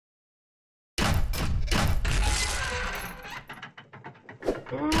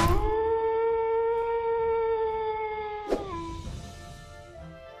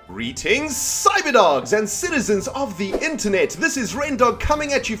Greetings, cyberdogs and citizens of the internet. This is RENDOG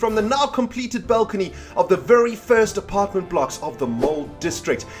coming at you from the now completed balcony of the very first apartment blocks of the Mall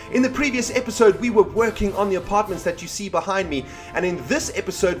District. In the previous episode, we were working on the apartments that you see behind me, and in this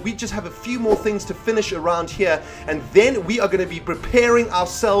episode, we just have a few more things to finish around here, and then we are going to be preparing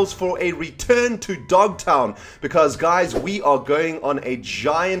ourselves for a return to Dogtown, because guys, we are going on a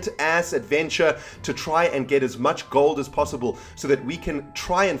giant ass adventure to try and get as much gold as possible so that we can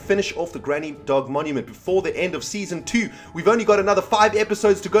try and finish off the Granny Dog Monument before the end of Season 2. We've only got another 5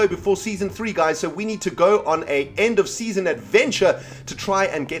 episodes to go before Season 3, guys, so we need to go on a end of season adventure to try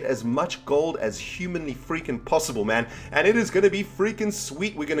and get as much gold as humanly freaking possible, man. And it is going to be freaking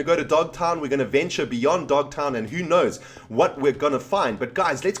sweet. We're going to go to Dogtown, we're going to venture beyond Dogtown, and who knows what we're going to find. But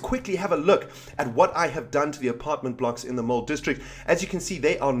guys, let's quickly have a look at what I have done to the apartment blocks in the Mall District. As you can see,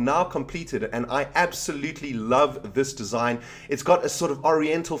 they are now completed, and I absolutely love this design. It's got a sort of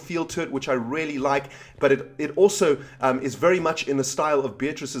oriental feel to it, which I really like, but it also is very much in the style of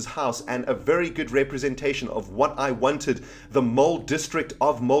Beatrice's house, and a very good representation of what I wanted the Mall District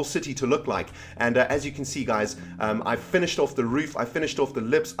of Mall City to look like. And as you can see, guys, I finished off the roof, I finished off the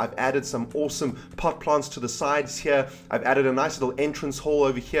lips, I've added some awesome pot plants to the sides here, I've added a nice little entrance hall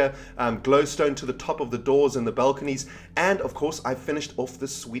over here, glowstone to the top of the doors and the balconies, and of course I finished off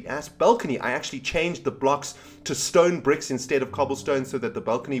this sweet ass balcony. I actually changed the blocks to stone bricks instead of cobblestone so that the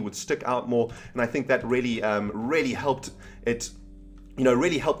balcony would stick out more, and I think that really really helped it, you know,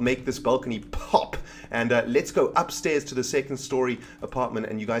 really helped make this balcony pop. And let's go upstairs to the second story apartment,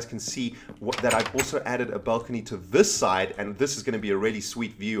 and you guys can see that I've also added a balcony to this side, and this is going to be a really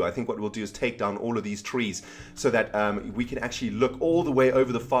sweet view. I think what we'll do is take down all of these trees so that we can actually look all the way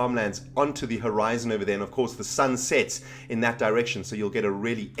over the farmlands onto the horizon over there, and of course the sun sets in that direction, so you'll get a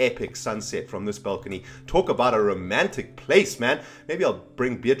really epic sunset from this balcony. Talk about a romantic place, man. Maybe I'll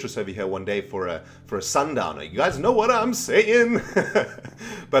bring Beatrice over here one day for a sundowner. You guys know what I'm saying?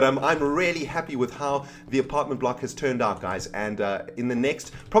 But I'm really happy with how the apartment block has turned out, guys, and in the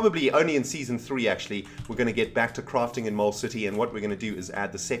next, probably only in Season 3 actually, we're going to get back to crafting in Mall City, and what we're going to do is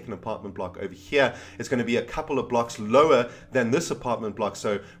add the second apartment block over here. It's going to be a couple of blocks lower than this apartment block,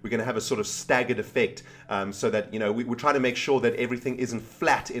 so we're going to have a sort of staggered effect, so that, you know, we're trying to make sure that everything isn't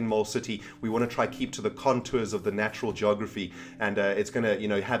flat in Mall City. We want to try keep to the contours of the natural geography, and it's going to, you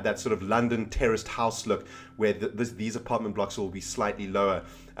know, have that sort of London terraced house look where these apartment blocks will be slightly lower,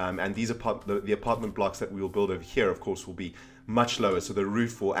 and these the apartment blocks that we will build over here, of course, will be much lower, so the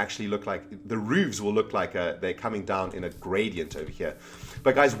roof will actually look like, the roofs will look like they're coming down in a gradient over here.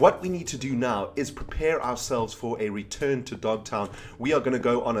 But guys, what we need to do now is prepare ourselves for a return to Dogtown. We are going to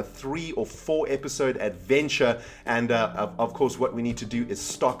go on a 3 or 4 episode adventure, and of course what we need to do is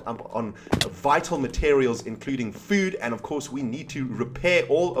stock up on vital materials, including food, and of course we need to repair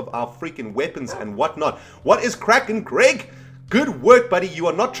all of our freaking weapons and whatnot. What is cracking, Greg? Good work, buddy. You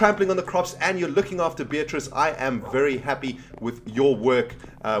are not trampling on the crops, and you're looking after Beatrice. I am very happy with your work.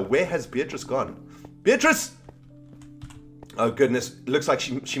 Where has Beatrice gone? Beatrice! Oh, goodness. Looks like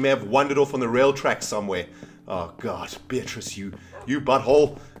she may have wandered off on the rail track somewhere. Oh, God. Beatrice, you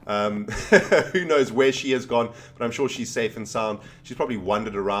butthole. Who knows where she has gone, but I'm sure she's safe and sound. She's probably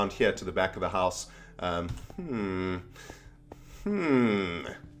wandered around here to the back of the house. No,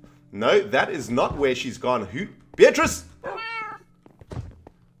 that is not where she's gone. Who? Beatrice!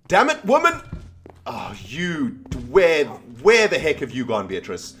 Damn it, woman! Oh, where the heck have you gone,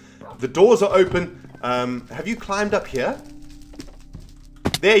 Beatrice? The doors are open. Have you climbed up here?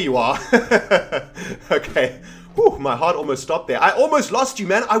 There you are. Okay. Whew, my heart almost stopped there. I almost lost you,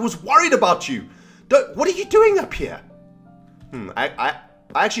 man. I was worried about you. What are you doing up here? I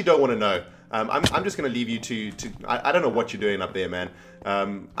actually don't want to know. I'm just going to leave you to I don't know what you're doing up there, man.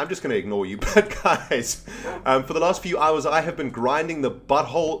 I'm just going to ignore you. But guys, for the last few hours, I have been grinding the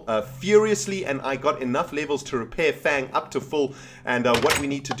butthole furiously, and I got enough levels to repair Fang up to full. And what we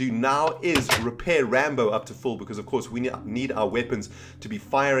need to do now is repair Rambo up to full, because of course we need our weapons to be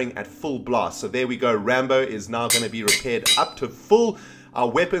firing at full blast. So there we go. Rambo is now going to be repaired up to full. Our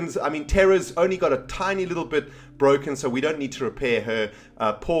weapons, I mean, Terra's only got a tiny little bit broken, so we don't need to repair her.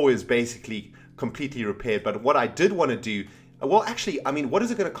 Paw is basically completely repaired. But what I did want to do, well, actually, I mean, what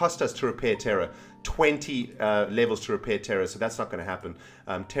is it going to cost us to repair Terra? 20 levels to repair Terra, so that's not going to happen.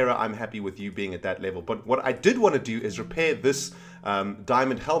 Terra, I'm happy with you being at that level. But what I did want to do is repair this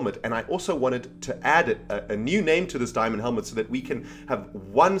diamond helmet, and I also wanted to add a new name to this diamond helmet so that we can have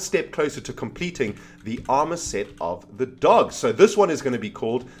one step closer to completing the armor set of the dog. So this one is going to be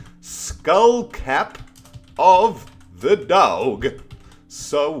called Skull Cap of the Dog.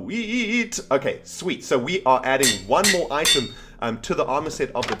 Sweet. Okay, sweet. So we are adding one more item to the armor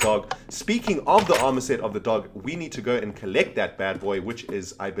set of the dog. Speaking of the armor set of the dog, we need to go and collect that bad boy, which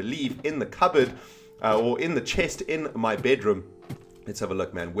is, I believe, in the cupboard or in the chest in my bedroom. Let's have a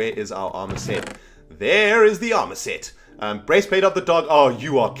look, man. Where is our armor set? There is the armor set. Braceplate of the dog. Oh,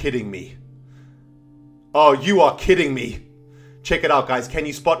 you are kidding me. Oh, you are kidding me. Check it out, guys. Can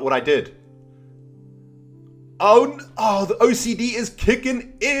you spot what I did? Oh, the OCD is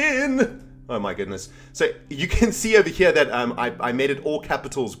kicking in. Oh my goodness. So you can see over here that I made it all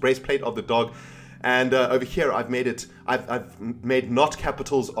capitals, braceplate of the dog. And over here I've made not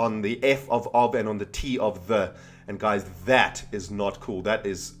capitals on the F of and on the T of the. And guys, that is not cool. That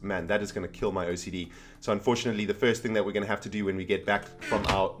is, man, that is going to kill my OCD. So unfortunately, the first thing that we're going to have to do when we get back from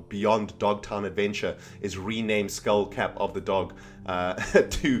our Beyond Dogtown adventure is rename Skull Cap of the dog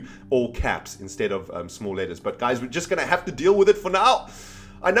to all caps instead of small letters. But guys, we're just going to have to deal with it for now.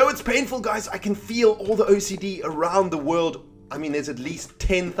 I know it's painful, guys. I can feel all the OCD around the world. I mean, there's at least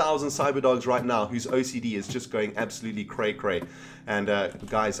 10,000 cyberdogs right now whose OCD is just going absolutely cray-cray. And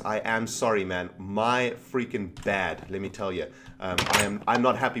guys, I am sorry, man. My freaking bad, let me tell you. I'm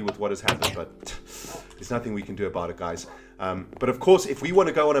not happy with what has happened, but there's nothing we can do about it, guys. But of course, if we want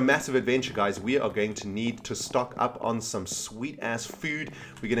to go on a massive adventure, guys, we are going to need to stock up on some sweet-ass food.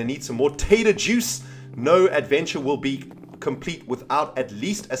 We're going to need some more tater juice. No adventure will be complete without at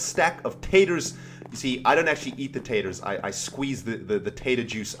least a stack of taters. You see, I don't actually eat the taters. I squeeze the tater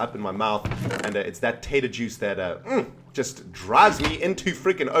juice up in my mouth, and it's that tater juice that just drives me into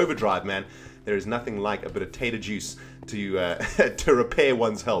freaking overdrive, man. There is nothing like a bit of tater juice to to repair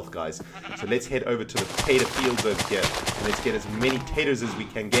one's health, guys. So let's head over to the tater fields over here, and let's get as many taters as we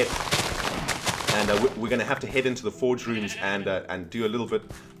can get. And we're going to have to head into the forge rooms and do a little bit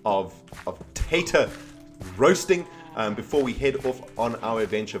of tater roasting before we head off on our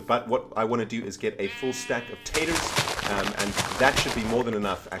adventure. But what I want to do is get a full stack of taters, and that should be more than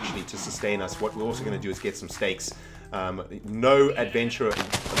enough actually to sustain us. What we're also going to do is get some steaks. No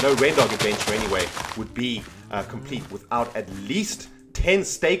Rendog adventure anyway would be complete without at least 10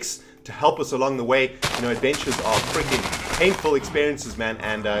 steaks to help us along the way. You know, adventures are freaking painful experiences, man,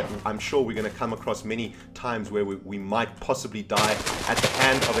 and I'm sure we're going to come across many times where we might possibly die at the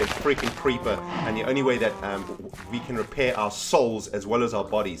hand of a freaking creeper, and the only way that we can repair our souls as well as our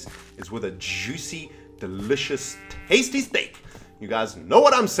bodies is with a juicy, delicious, tasty steak. You guys know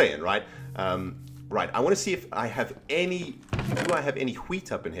what I'm saying, right? Right, I want to see if I have any... Do I have any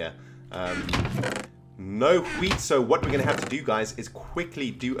wheat up in here? No wheat, so what we're going to have to do, guys, is quickly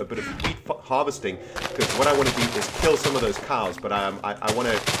do a bit of wheat harvesting, because what I want to do is kill some of those cows, but I want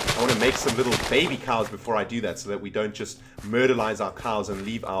to make some little baby cows before I do that, so that we don't just murderize our cows and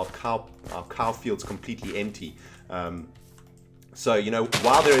leave our cow fields completely empty. So, you know,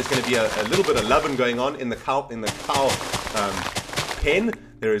 while there is going to be a little bit of loving going on in the cow pen,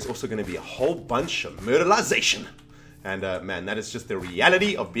 there is also going to be a whole bunch of murderization. And man, that is just the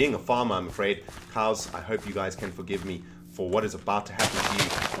reality of being a farmer, I'm afraid. Cows, I hope you guys can forgive me for what is about to happen to you.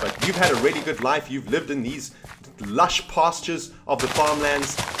 But you've had a really good life. You've lived in these lush pastures of the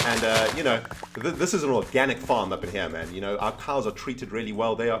farmlands. And, you know, this is an organic farm up in here, man. You know, our cows are treated really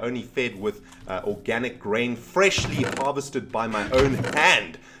well. They are only fed with organic grain, freshly harvested by my own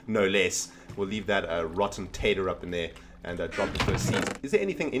hand, no less. We'll leave that rotten tater up in there and drop the first seeds. Is there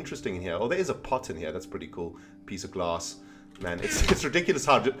anything interesting in here? Oh, there is a pot in here. That's pretty cool. Piece of glass. Man, it's ridiculous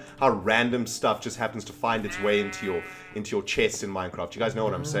how random stuff just happens to find its way into your chest in Minecraft. You guys know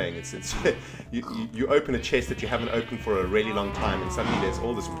what I'm saying? It's you open a chest that you haven't opened for a really long time, and suddenly there's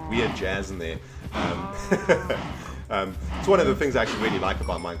all this weird jazz in there. It's one of the things I actually really like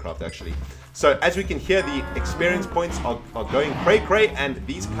about Minecraft, actually. So as we can hear, the experience points are going cray-cray, and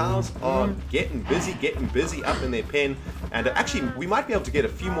these cows are getting busy up in their pen. And actually, we might be able to get a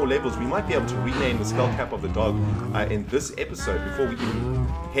few more levels. We might be able to rename the skull cap of the dog in this episode before we even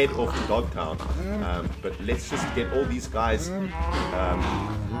head off to Dogtown. But let's just get all these guys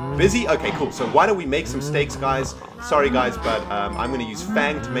busy. Okay, cool. So why don't we make some steaks, guys? Sorry, guys, but I'm going to use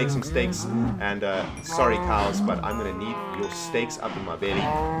Fang to make some steaks. And sorry, cows, but I'm going to need your steaks up in my belly.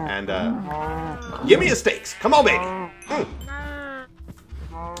 And give me your steaks. Come on, baby.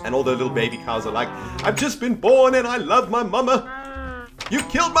 And all the little baby cows are like, I've just been born and I love my mama. You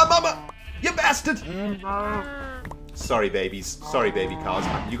killed my mama, you bastard. Sorry, babies. Sorry, baby cows.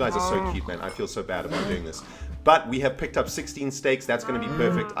 You guys are so cute, man. I feel so bad about doing this. But we have picked up 16 steaks. That's going to be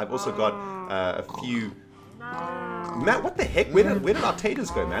perfect. I've also got a few... Matt, what the heck? Where did our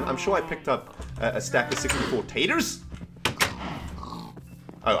taters go, man? I'm sure I picked up a stack of 64 taters.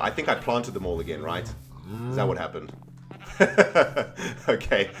 Oh, I think I planted them all again, right? Is that what happened?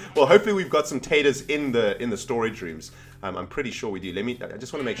 Okay, well hopefully we've got some taters in the storage rooms. I'm pretty sure we do. I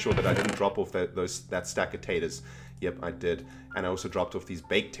just want to make sure that I didn't drop off that stack of taters. Yep, I did. And I also dropped off these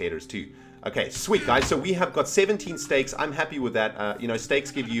baked taters too. Okay, sweet guys. So we have got 17 steaks. I'm happy with that. You know,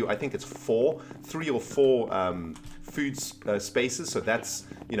 steaks give you, I think it's 3 or 4 food spaces. So that's,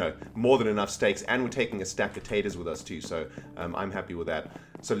 you know, more than enough steaks. And we're taking a stack of taters with us too. So I'm happy with that.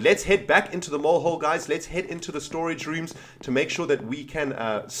 So let's head back into the mole hole, guys. Let's head into the storage rooms to make sure that we can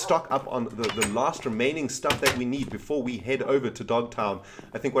stock up on the last remaining stuff that we need before we head over to Dogtown.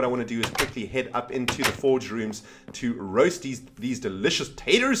 I think what I want to do is quickly head up into the forge rooms to roast these delicious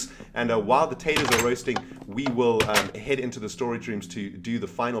taters. And while the taters are roasting, we will head into the storage rooms to do the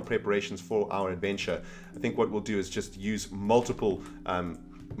final preparations for our adventure. I think what we'll do is just use multiple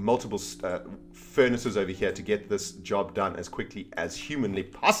furnaces over here to get this job done as quickly as humanly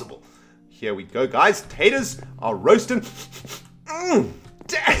possible. Here we go, guys. Taters are roasting. Damn!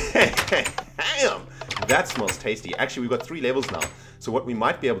 That smells tasty. Actually, we've got 3 levels now. So what we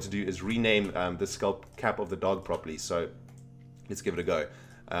might be able to do is rename the skull cap of the dog properly. So let's give it a go.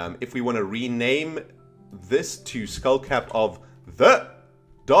 If we want to rename this to skull cap of the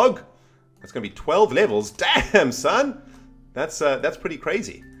dog, that's going to be 12 levels. Damn, son! That's pretty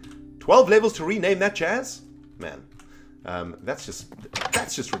crazy. 12 levels to rename that jazz? Man, that's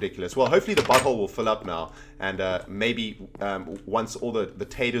just ridiculous. Well, hopefully the butthole will fill up now, and maybe once all the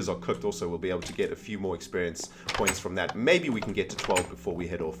taters are cooked also, we'll be able to get a few more experience points from that. Maybe we can get to 12 before we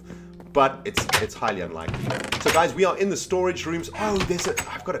head off, but it's highly unlikely. So guys, we are in the storage rooms. Oh,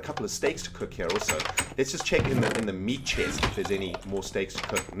 I've got a couple of steaks to cook here also. Let's just check in the meat chest if there's any more steaks to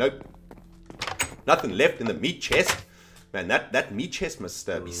cook. Nope, nothing left in the meat chest. Man, that meat chest must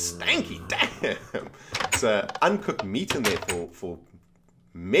be stanky. Damn. It's uncooked meat in there for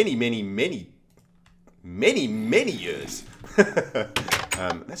many years.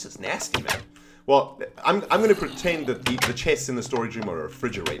 That's just nasty, man. Well, I'm going to pretend that the chests in the storage room are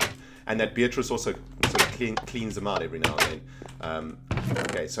refrigerated, and that Beatrice also sort of cleans them out every now and then.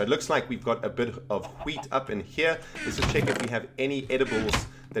 Okay, so it looks like we've got a bit of wheat up in here. Let's just check if we have any edibles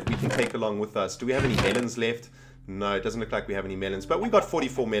that we can take along with us. Do we have any melons left? No, it doesn't look like we have any melons, but we got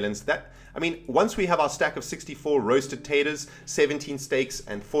 44 melons. I mean, once we have our stack of 64 roasted taters, 17 steaks,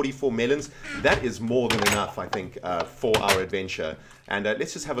 and 44 melons, that is more than enough, I think, for our adventure. And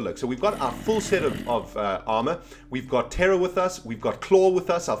let's just have a look. So we've got our full set of armor. We've got Terror with us. We've got Claw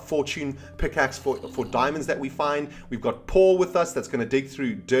with us, our fortune pickaxe for diamonds that we find. We've got Paw with us that's going to dig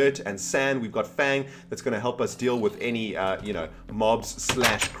through dirt and sand. We've got Fang that's going to help us deal with any, you know, mobs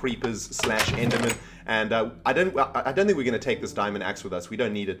 / creepers / endermen. And I don't think we're going to take this diamond axe with us. We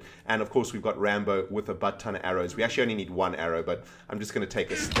don't need it. And of course, we've got Rambo with a butt ton of arrows. We actually only need 1 arrow, but I'm just going to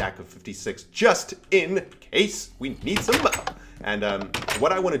take a stack of 56 just in case we need some more. And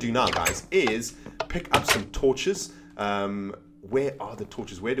what I want to do now, guys, is pick up some torches. Where are the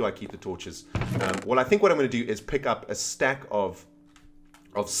torches? Where do I keep the torches? Well, I think what I'm going to do is pick up a stack of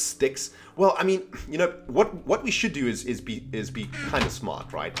sticks. Well, I mean, you know, what we should do is be kind of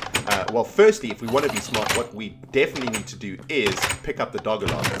smart, right? Well, firstly, if we want to be smart, what we definitely need to do is pick up the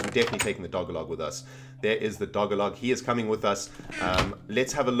Doggerlog, because we're definitely taking the Doggerlog with us. There is the Doggerlog. He is coming with us.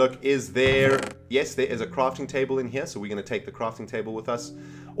 Let's have a look. Is there... Yes, there is a crafting table in here, so we're going to take the crafting table with us.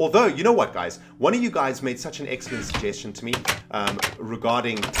 Although, you know what, guys? One of you guys made such an excellent suggestion to me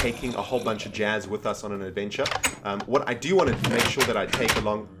regarding taking a whole bunch of jazz with us on an adventure. What I do want to make sure that I take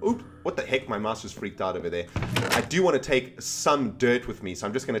along... Oop, what the heck? My mouse was freaked out over there. I do want to take some dirt with me, so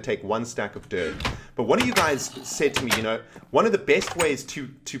I'm just going to take 1 stack of dirt. But one of you guys said to me, you know, one of the best ways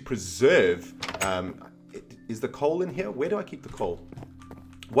to preserve... is the coal in here? Where do I keep the coal?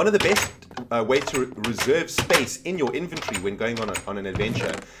 One of the best ways to reserve space in your inventory when going on an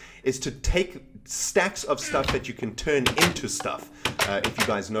adventure is to take stacks of stuff that you can turn into stuff, if you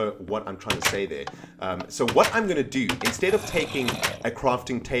guys know what I'm trying to say there. So what I'm going to do, instead of taking a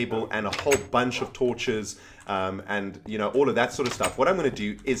crafting table and a whole bunch of torches and, you know, all of that sort of stuff, what I'm going to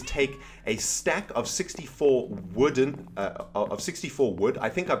do is take a stack of 64 wood. I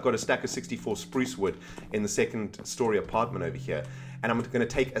think I've got a stack of 64 spruce wood in the 2nd story apartment over here. And I'm going to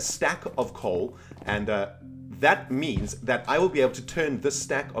take a stack of coal, and that means that I will be able to turn this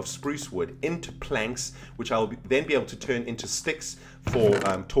stack of spruce wood into planks, which I will then be able to turn into sticks for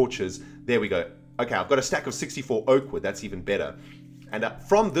torches. There we go. Okay, I've got a stack of 64 oak wood. That's even better. And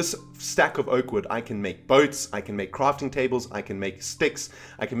from this stack of oak wood, I can make boats, I can make crafting tables, I can make sticks,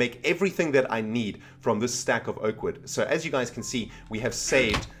 I can make everything that I need from this stack of oak wood. So as you guys can see, we have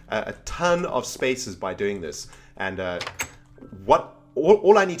saved a ton of spaces by doing this. And what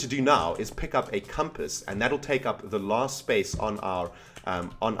all I need to do now is pick up a compass, and that'll take up the last space on our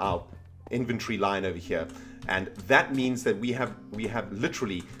inventory line over here. And that means that we have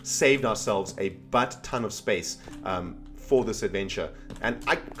literally saved ourselves a butt ton of space for this adventure. And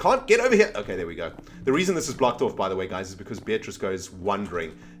I can't get over here. Okay, there we go. The reason this is blocked off, by the way, guys, is because Beatrice goes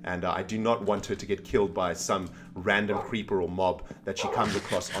wandering, and I do not want her to get killed by some random creeper or mob that she comes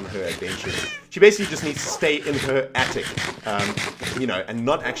across on her adventures. She basically just needs to stay in her attic, you know, and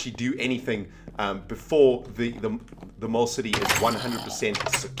not actually do anything before the mole city is 100%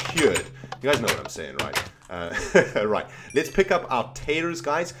 secured. You guys know what I'm saying, right? Right, let's pick up our taters,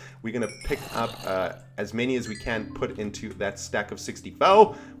 guys. We're gonna pick up as many as we can, put into that stack of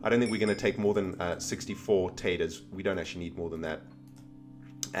 64. I don't think we're gonna take more than 64 taters. We don't actually need more than that.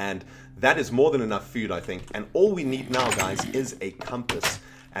 And that is more than enough food, I think. And all we need now, guys, is a compass.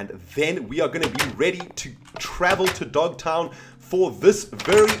 And then we are going to be ready to travel to Dogtown for this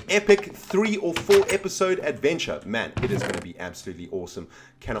very epic 3 or 4 episode adventure. Man, it is going to be absolutely awesome.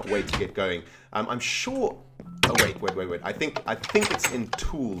 Cannot wait to get going. I'm sure... Oh, wait. I think it's in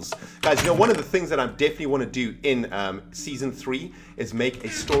tools. Guys, you know, one of the things that I definitely want to do in Season 3 is make a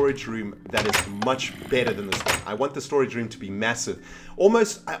storage room that is much better than this one. I want the storage room to be massive.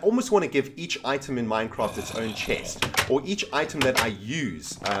 I almost want to give each item in Minecraft its own chest, or each item that I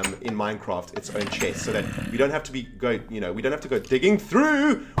use in Minecraft its own chest, so that we don't have to we don't have to go digging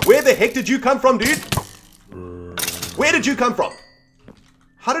through. Where the heck did you come from, dude? Where did you come from?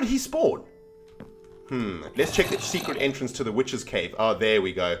 How did he spawn? Let's check the secret entrance to the witch's cave. Oh, there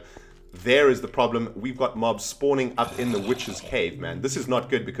we go. There is the problem. We've got mobs spawning up in the witch's cave, man. This is not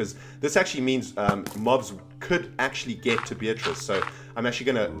good, because this actually means mobs could actually get to Beatrice. So I'm actually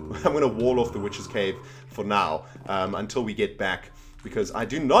gonna wall off the witch's cave for now until we get back, because I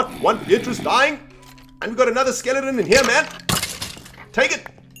do not want Beatrice dying. And we've got another skeleton in here, man. Take it.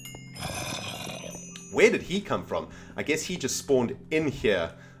 Where did he come from? I guess he just spawned in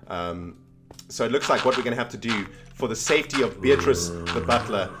here. So it looks like what we're going to have to do for the safety of Beatrice, the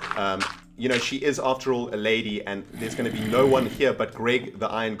butler, you know, she is after all a lady, and there's going to be no one here but Greg, the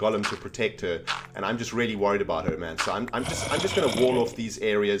Iron Golem, to protect her. And I'm just really worried about her, man. So I'm just going to wall off these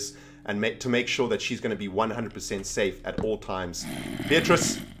areas and to make sure that she's going to be 100% safe at all times.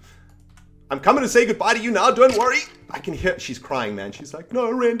 Beatrice, I'm coming to say goodbye to you now. Don't worry. I can hear she's crying, man. She's like,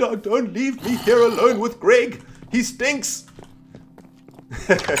 no, Rendog, don't leave me here alone with Greg. He stinks.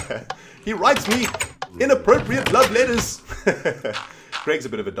 He writes me inappropriate love letters. Greg's a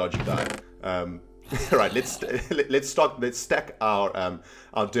bit of a dodgy guy. Right, let's stack our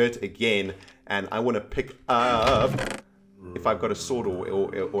dirt again, and I want to pick up. If I've got a sword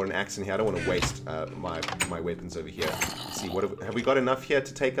or an axe in here, I don't want to waste my weapons over here. Let's see, have we got enough here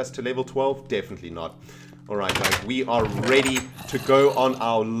to take us to level 12? Definitely not. Alright guys, we are ready to go on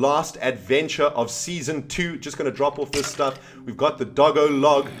our last adventure of Season 2. Just going to drop off this stuff. We've got the doggo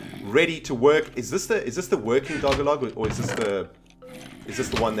log ready to work. Is this the working doggo log, or is this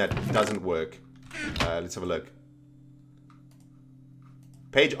the one that doesn't work? Let's have a look.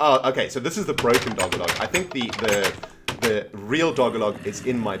 Page, oh, okay, so this is the broken doggo log. I think the real doggo log is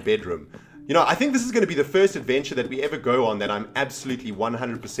in my bedroom. You know, I think this is going to be the first adventure that we ever go on that I'm absolutely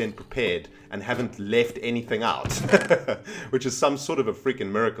 100% prepared and haven't left anything out, which is some sort of a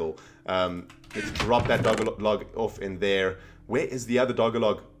freaking miracle. Let's drop that doggo log off in there. Where is the other doggo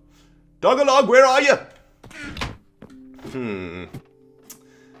log? Doggo log, where are you?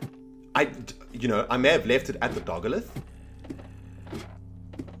 I may have left it at the Doggolith.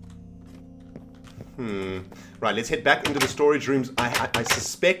 Right, let's head back into the storage rooms. I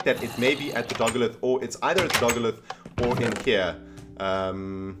suspect that it may be at the Doggolith, or it's either at the Doggolith or in here.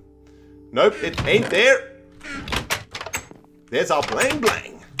 Nope, it ain't there. There's our blang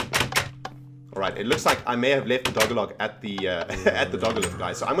blang. Alright, it looks like I may have left the Doggolog at the Doggolith,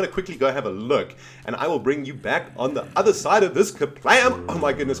 guys. So I'm going to quickly go have a look, and I will bring you back on the other side of this kaplam. Oh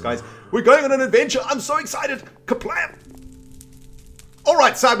my goodness, guys. We're going on an adventure. I'm so excited. Kaplam.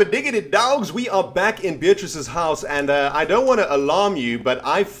 Alright, cyber diggity dogs, we are back in Beatrice's house, and I don't want to alarm you, but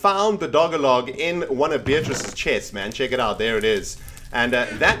I found the Doggolog in one of Beatrice's chests, man. Check it out, there it is. And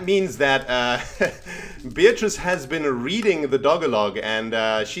that means that Beatrice has been reading the Doggolog,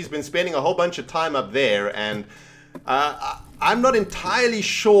 and she's been spending a whole bunch of time up there, and I'm not entirely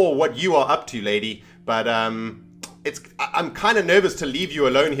sure what you are up to, lady, but I'm kind of nervous to leave you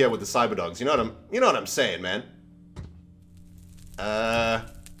alone here with the cyber dogs. You know what I'm saying, man?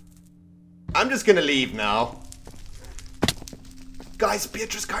 I'm just gonna leave now. Guys,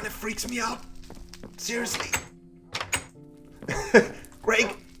 Beatrice kind of freaks me out. Seriously.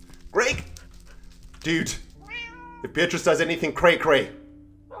 Greg! Dude. If Beatrice does anything cray-cray,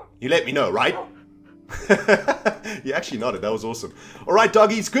 you let me know, right? You actually nodded. That was awesome. All right,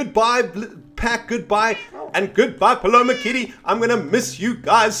 doggies. Goodbye, Pack. Goodbye. And goodbye, Paloma Kitty. I'm going to miss you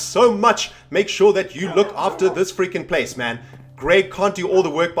guys so much. Make sure that you look after this freaking place, man. Greg can't do all the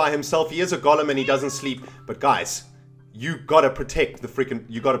work by himself. He is a golem and he doesn't sleep. But guys, you got to protect the freaking...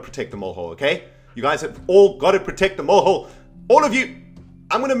 You got to protect the mole hole, okay? You guys have all got to protect the mole hole. All of you.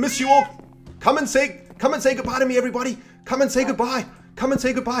 I'm going to miss you all. Come and say goodbye to me, everybody. Come and say goodbye. Come and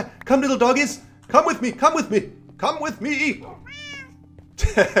say goodbye. Come, little doggies. Come with me. Come with me. Come with me.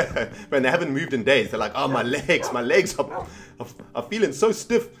 Man, they haven't moved in days. They're like, oh, my legs are feeling so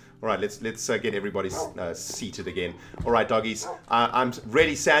stiff. All right, let's get everybody seated again. All right, doggies. I'm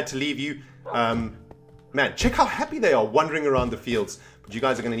really sad to leave you. Man, check how happy they are wandering around the fields. But you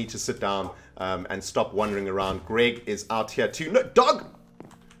guys are going to need to sit down and stop wandering around. Greg is out here too. No, dog!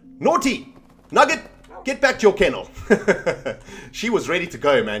 Naughty! Nugget! Get back to your kennel. She was ready to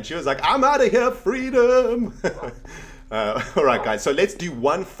go, man. She was like, I'm out of here, freedom. All right, guys. So let's do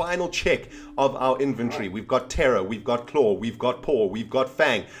one final check of our inventory. We've got Terror, we've got Claw, we've got Paw, we've got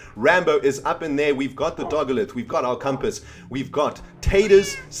Fang. Rambo is up in there. We've got the Dogolith, we've got our compass, we've got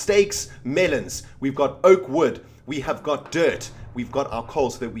taters, steaks, melons, we've got oak wood, we have got dirt, we've got our coal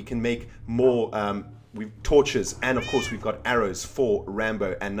so that we can make more torches, and of course we've got arrows for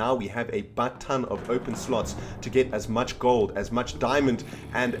Rambo, and now we have a butt ton of open slots to get as much gold, as much diamond,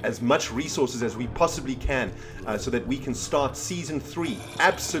 and as much resources as we possibly can, so that we can start season 3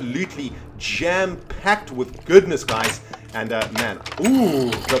 absolutely jam-packed with goodness, guys. And man, ooh,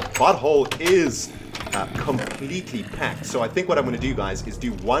 the butthole is completely packed. So I think what I'm going to do, guys, is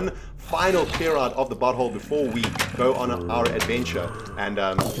do one final clear out of the butthole before we go on our adventure, and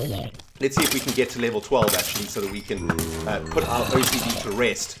let's see if we can get to level 12 actually, so that we can put our OCD to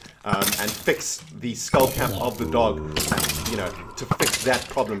rest and fix the skull cap of the dog, you know, to fix that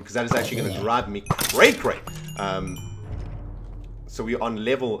problem, because that is actually going to drive me cray-cray. So we're on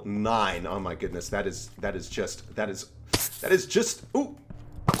level 9. Oh my goodness, that is just ooh,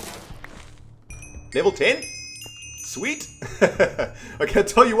 level 10. Sweet. Okay, I'll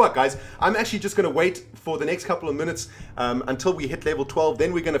tell you what, guys. I'm actually just going to wait for the next couple of minutes until we hit level 12.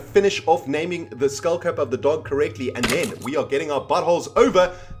 Then we're going to finish off naming the skull cap of the dog correctly. And then we are getting our buttholes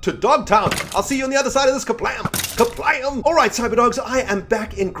over to Dogtown. I'll see you on the other side of this kaplam. Kaplam. All right, Cyberdogs, I am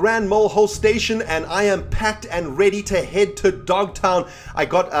back in Grand Mole Hole Station, and I am packed and ready to head to Dogtown. I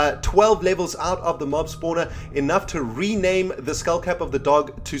got 12 levels out of the mob spawner, enough to rename the skull cap of the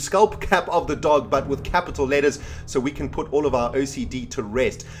dog to skull cap of the dog, but with capital letters, so we can put all of our OCD to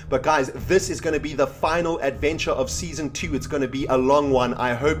rest. But guys, this is going to be the final adventure of season 2. It's going to be a long one.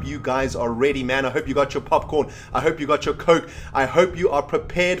 I hope you guys are ready, man. I hope you got your popcorn. I hope you got your Coke. I hope you are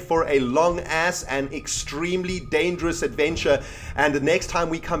prepared for a long ass and extremely dangerous adventure. And the next time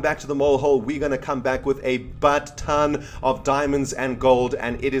we come back to the mole hole, we're going to come back with a butt ton of diamonds and gold,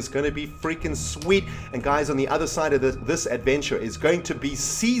 and it is going to be freaking sweet. And guys, on the other side of this adventure is going to be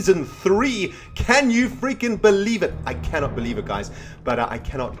season 3. Can you freaking believe it? I cannot believe it, guys, but I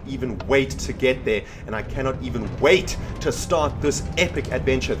cannot even wait to get there, and I cannot even wait to start this epic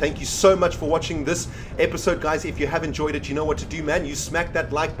adventure. Thank you so much for watching this episode, guys. If you have enjoyed it, you know what to do, man. You smack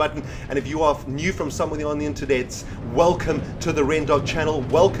that like button, and if you are new from somewhere on the internet, welcome to the Rendog channel.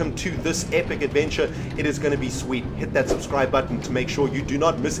 Welcome to this epic adventure. It is going to be sweet. Hit that subscribe button to make sure you do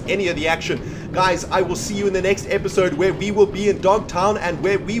not miss any of the action. Guys, I will see you in the next episode, where we will be in Dogtown, and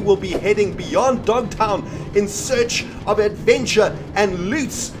where we will be heading beyond Dogtown in search of adventure and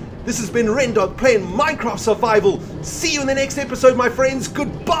loots. This has been Rendog playing Minecraft Survival. See you in the next episode, my friends.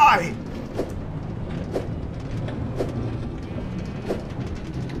 Goodbye.